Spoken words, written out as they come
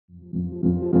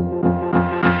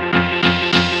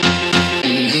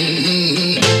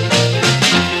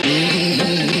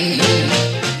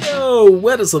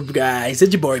What is up, guys?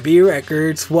 It's your boy B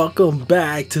Records. Welcome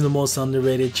back to the most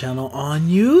underrated channel on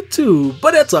YouTube.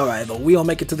 But that's alright though, we'll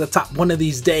make it to the top one of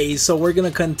these days. So we're gonna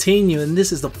continue, and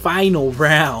this is the final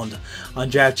round on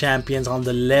Draft Champions on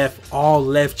the all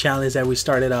left challenge that we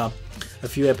started a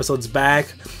few episodes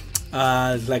back.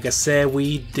 Like I said,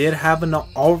 we did have an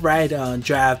alright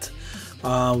draft.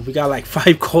 We got like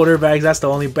 5 quarterbacks. That's the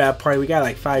only bad part. We got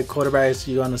like 5 quarterbacks.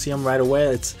 You're gonna see them right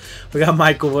away. We got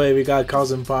Michael Vick, we got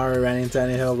Carson Palmer, Randy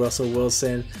Tannehill, Russell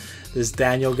Wilson, this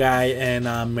Daniel guy, and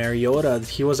Mariota.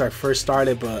 He was our first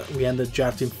starter, but we ended up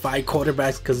drafting 5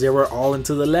 quarterbacks because they were all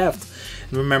into the left.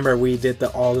 Remember, we did the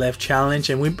all left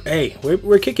challenge, and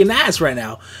we're kicking ass right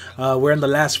now. We're in the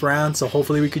last round, so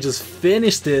hopefully we could just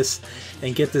finish this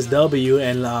and get this W.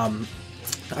 And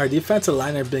our defensive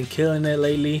line have been killing it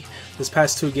lately. This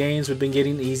past 2 games we've been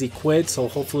getting easy quits, so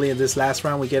hopefully in this last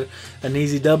round we get an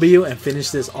easy W and finish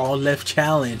this all left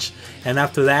challenge. And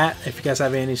after that, if you guys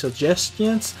have any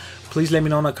suggestions, please let me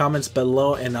know in the comments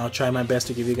below, and I'll try my best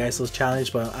to give you guys those challenges.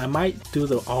 But I might do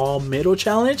the all middle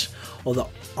challenge or the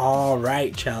all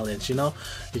right challenge. You know,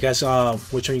 you guys,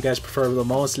 which one you guys prefer the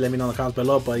most, let me know in the comments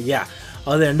below. But yeah,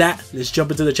 other than that, let's jump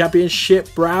into the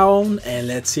championship round and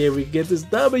let's see if we can get this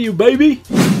W, baby.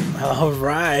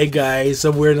 Alright guys,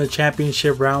 so we're in the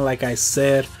championship round. Like I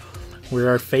said, we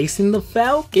are facing the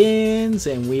Falcons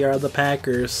and we are the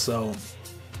Packers. So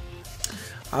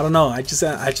I don't know, I just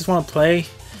want to play,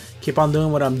 keep on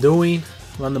doing what I'm doing,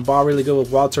 run the ball really good with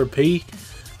Walter P.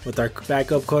 With our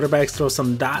backup quarterbacks, throw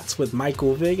some dots with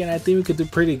Michael Vick, and I think we could do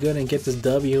pretty good and get this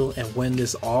W and win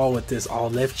this all with this all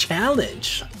left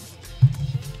challenge.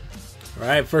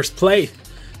 Alright, first play,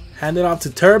 hand it off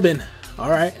to Turbin.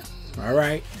 Alright.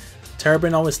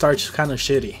 Turbin always starts kind of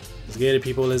shitty. Let's get it,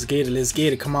 people. Let's get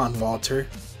it. Come on, Walter.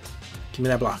 Give me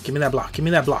that block. Give me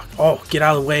that block. Oh, get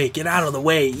out of the way. Get out of the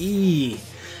way. Eee.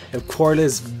 If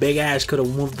Corliss big ass could have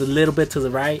moved a little bit to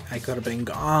the right, I could have been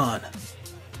gone.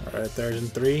 Alright, 3rd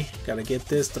and 3. Gotta get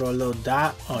this. Throw a little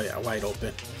dot. Oh yeah, wide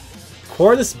open.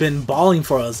 Corliss been balling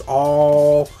for us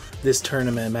all this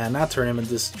tournament, man. Not tournament,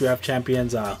 this Draft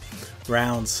Champions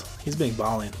rounds. He's been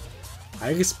balling. I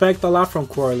expect a lot from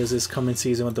Corliss this coming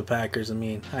season with the Packers. I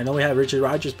mean, I know we have Richard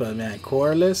Rodgers, but man,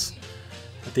 Corliss,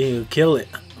 I think he would kill it.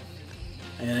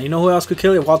 And you know who else could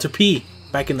kill it? Walter P.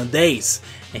 Back in the days.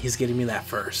 And he's getting me that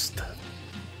first.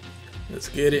 Let's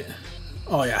get it.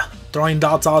 Oh yeah, throwing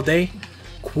dots all day.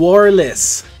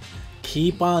 Corliss,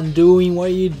 keep on doing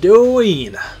what you're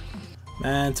doing.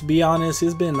 Man, to be honest,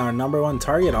 he's been our #1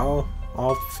 target all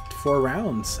 4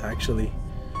 rounds, actually.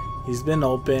 He's been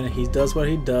open. He does what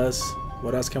he does.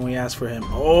 What else can we ask for him?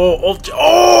 Oh,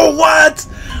 what?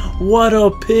 What a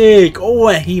pick. Oh,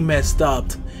 and he messed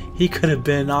up. He could have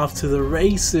been off to the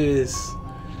races.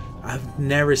 I've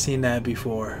never seen that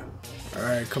before.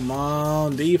 Alright, come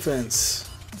on, defense.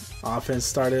 Offense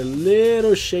started a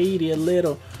little shady,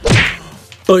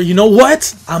 But you know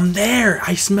what? I'm there.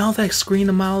 I smell that screen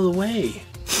a mile away.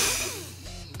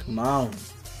 Come on.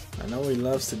 I know what he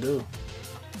loves to do.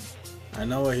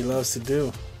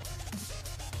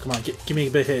 Come on, give me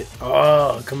a big hit.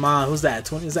 Oh, come on. Who's that?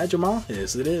 20? Is that Jamal?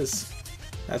 Yes, it is.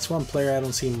 That's one player I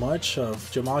don't see much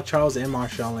of. Jamal Charles and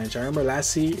Marshawn Lynch. I remember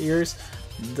last year's,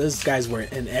 those guys were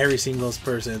in every single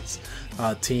person's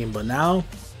team. But now,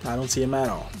 I don't see him at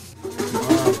all.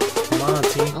 Come on,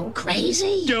 team. Oh,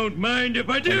 crazy. Don't mind if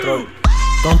I do.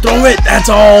 Don't throw it. That's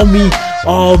all me.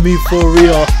 All me for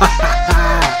real.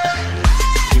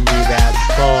 Give me that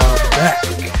ball back.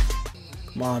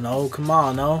 Come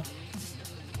on, no.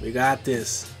 We got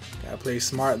this. Gotta play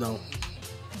smart though.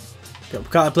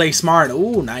 Gotta play smart.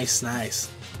 Ooh, nice. I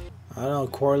don't know.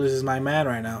 Corliss is my man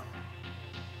right now.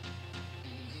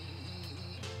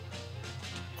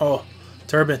 Oh,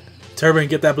 Turbin,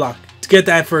 get that block. Get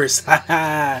that first.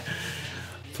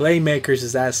 Playmakers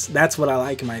is that's what I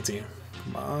like in my team.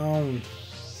 Come on.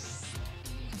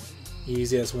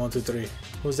 Easy as 1, 2, 3.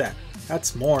 Who's that?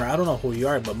 That's more. I don't know who you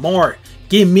are, but more.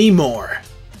 Give me more.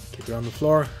 Keep it on the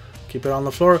floor.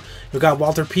 We got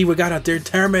Walter P. We got a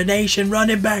determination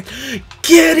running back.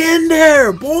 Get in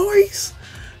there, boys.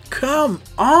 Come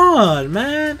on,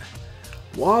 man.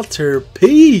 Walter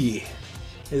P.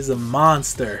 is a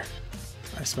monster.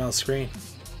 I smell screen.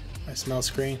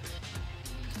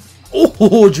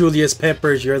 Oh, Julius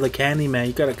Peppers, you're the candy man.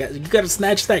 You gotta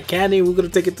snatch that candy. We're gonna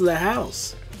take it to the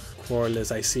house.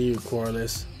 Corliss, I see you,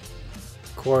 Corliss.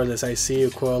 I see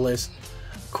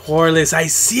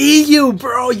you,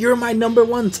 bro. You're my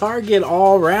 #1 target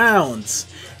all rounds.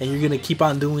 And you're going to keep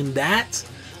on doing that?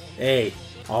 Hey,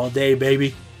 all day,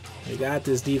 baby. We got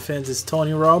this defense. It's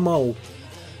Tony Romo.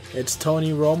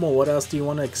 What else do you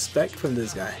want to expect from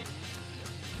this guy?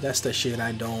 That's the shit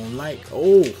I don't like.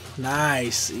 Oh,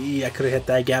 nice. I could have hit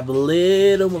that gap a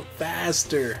little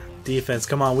faster. Defense,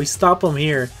 come on. We stop him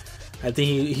here. I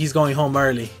think he's going home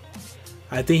early.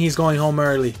 I think he's going home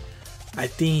early. I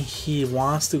think he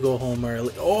wants to go home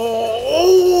early.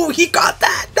 Oh, he got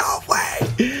that. No way.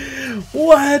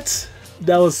 What?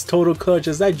 That was total clutch.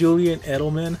 Is that Julian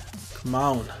Edelman? Come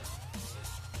on.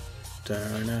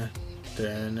 Turner.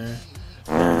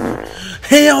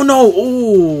 Hell no.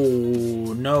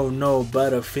 Oh, no,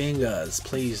 Butterfingers.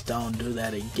 Please don't do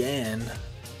that again.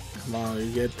 Come on,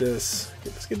 you get this.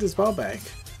 Let's get this ball back.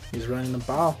 He's running the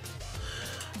ball.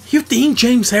 You think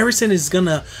James Harrison is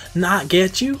gonna not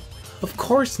get you? Of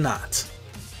course not.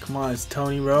 Come on, it's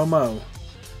Tony Romo.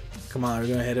 Come on, we're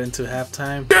gonna head into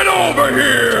halftime. Get over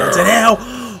here! Hell!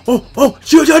 Oh,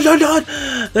 shoot!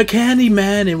 The candy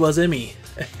man. It wasn't me.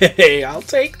 Hey, I'll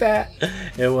take that.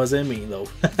 It wasn't me though.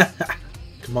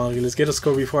 Come on, let's get a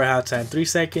score before halftime. 3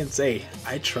 seconds. Hey,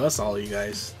 I trust all you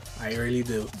guys. I really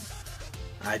do.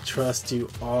 I trust you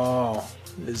all.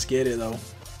 Let's get it though.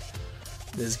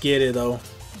 Let's get it.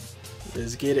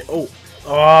 Oh,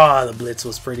 the blitz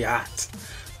was pretty hot.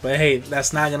 But hey,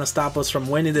 that's not gonna stop us from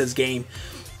winning this game.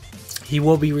 He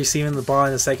will be receiving the ball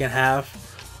in the second half.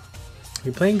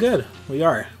 We're playing good. We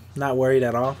are. Not worried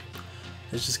at all.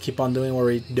 Let's just keep on doing what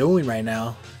we're doing right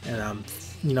now, and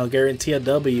guarantee a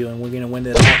W, and we're gonna win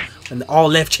it all. And the all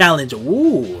left challenge.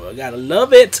 Ooh, I gotta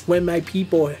love it when my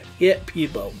people hit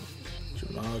people.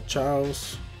 Jamal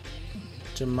Charles.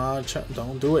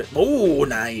 Don't do it. Oh,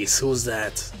 nice. Who's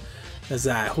that? Who's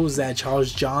that?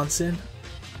 Charles Johnson?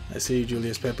 I see you,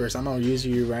 Julius Peppers. I'm gonna use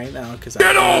you right now because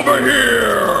Get over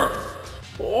here!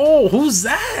 Oh, who's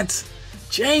that?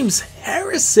 James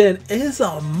Harrison is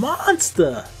a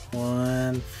monster.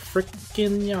 1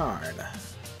 freaking yard.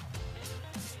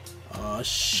 Oh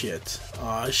shit.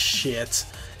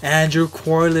 Andrew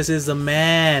Corliss is the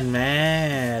man.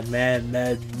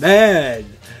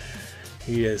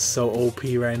 He is so OP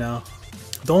right now.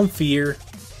 Don't fear.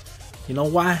 You know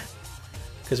why?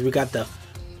 Because we got the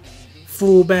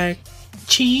fullback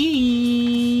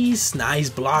cheese. Nice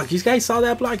block. You guys saw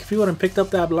that block? If he wouldn't picked up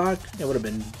that block, it would have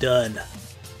been done.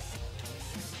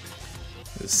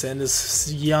 Let's send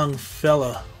this young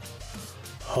fella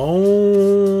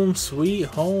home, sweet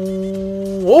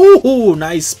home. Oh,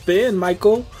 nice spin,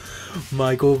 Michael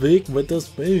Vick with the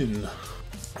spin.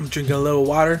 I'm drinking a little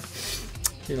water,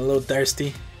 getting a little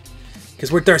thirsty,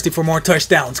 because we're thirsty for more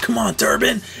touchdowns. Come on,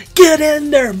 Turban, get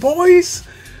in there, boys.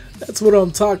 That's what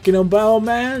I'm talking about,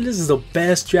 man. This is the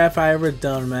best draft I ever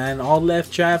done, man. All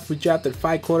left draft. We drafted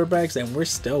 5 quarterbacks, and we're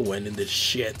still winning this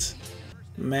shit.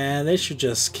 Man, they should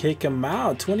just kick him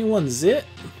out. 21 zip,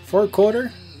 4th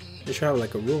quarter. They should have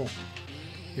like a rule.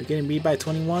 You're getting beat by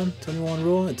 21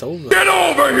 rule, it's over. Get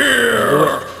over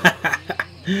here!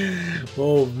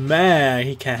 Oh man,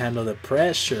 he can't handle the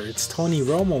pressure. It's Tony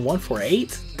Romo, 1 for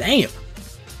 8. Damn.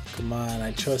 Come on,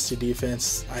 I trust you,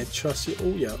 defense. I trust you. Oh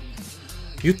yeah.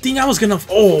 You think I was gonna?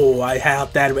 Oh, I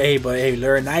have that. Hey, but hey,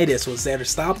 Laurinaitis was there to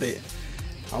stop it.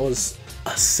 I was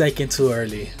a second too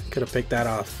early. Could have picked that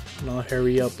off. No,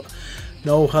 hurry up.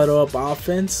 No huddle up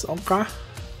offense. Okay.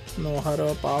 No huddle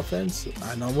up offense.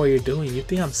 I know what you're doing. You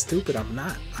think I'm stupid? I'm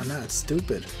not. I'm not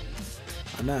stupid.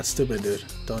 I'm not stupid, dude.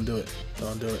 Don't do it.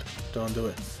 Don't do it. Don't do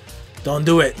it. Don't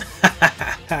do it.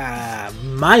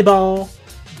 My ball.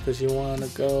 Because you want to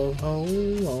go home.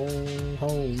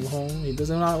 He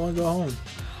doesn't want to go home.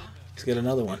 Let's get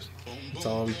another one. That's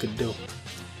all we could do.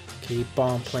 Keep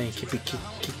on playing. Keep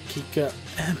up.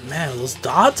 Man, those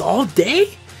dots all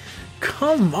day?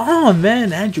 Come on,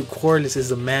 man. Andrew Corliss is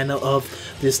the man of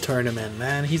this tournament,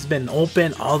 man. He's been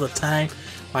open all the time.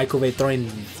 Microwave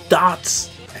throwing dots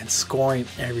and scoring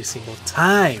every single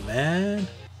time, man.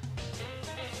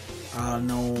 I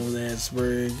know this.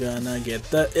 We're gonna get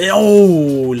the...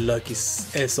 Oh, lucky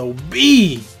SOB.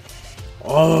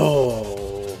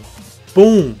 Oh.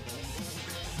 Boom.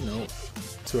 Nope.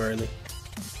 Too early.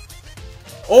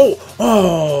 Oh,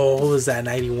 what was that?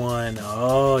 91.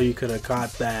 Oh, you could have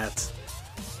caught that.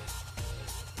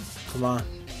 Come on.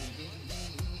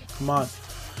 Come on.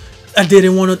 I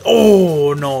didn't want to.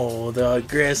 Oh, no. The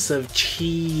aggressive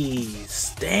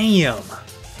cheese. Damn.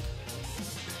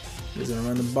 He's going to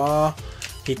run the ball.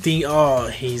 He think, oh,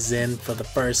 he's in for the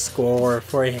first score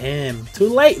for him. Too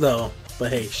late, though.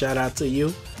 But hey, shout out to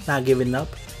you. Not giving up.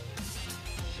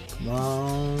 Come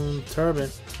on, Turban.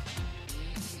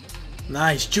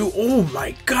 Nice, Jew. Oh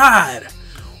my god.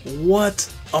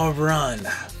 What a run.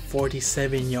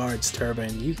 47 yards,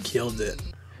 Turban. You killed it.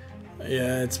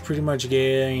 Yeah, it's pretty much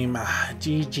game.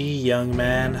 GG, young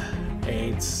man.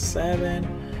 8,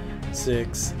 7,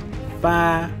 6,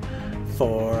 5,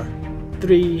 4,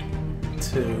 3,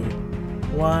 2,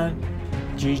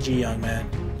 1. GG, young man.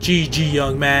 GG,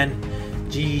 young man.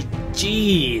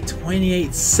 GG.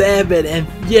 28-7. And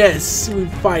yes, we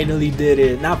finally did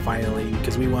it. Not finally,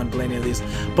 because we won plenty of these,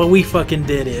 but we fucking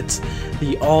did it.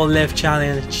 The all left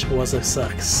challenge was a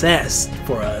success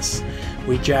for us.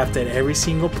 We drafted every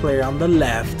single player on the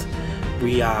left.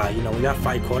 We you know, we got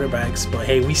 5 quarterbacks, but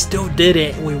hey, we still did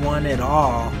it. We won it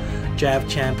all. Draft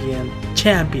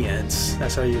champions.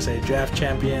 That's how you say draft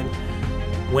champion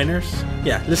winners.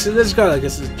 Yeah, let's go like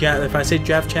this. If I say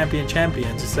draft champions,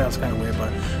 it sounds kind of weird,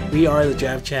 but we are the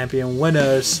draft champion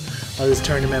winners of this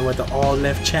tournament with the all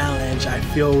left challenge. I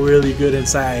feel really good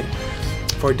inside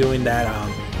for doing that.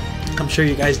 I'm sure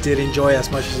you guys did enjoy as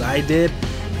much as I did,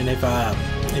 and if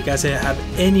you guys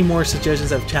have any more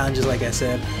suggestions of challenges, like I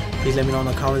said, please let me know in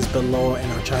the comments below,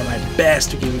 and I'll try my best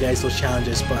to give you guys those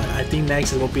challenges. But I think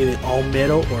next will be the all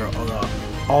middle or the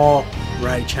all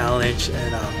right challenge,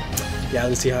 and yeah,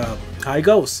 let's see how it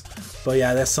goes. But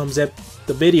yeah, that sums up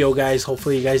the video, guys.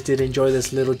 Hopefully you guys did enjoy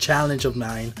this little challenge of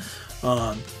mine.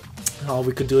 All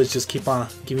we could do is just keep on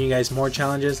giving you guys more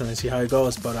challenges and then see how it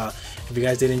goes. But if you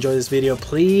guys did enjoy this video,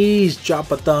 please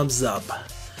drop a thumbs up,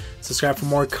 subscribe for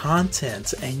more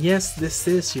content, and yes, this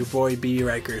is your boy B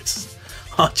Records.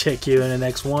 I'll check you in the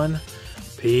next one.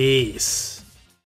 Peace.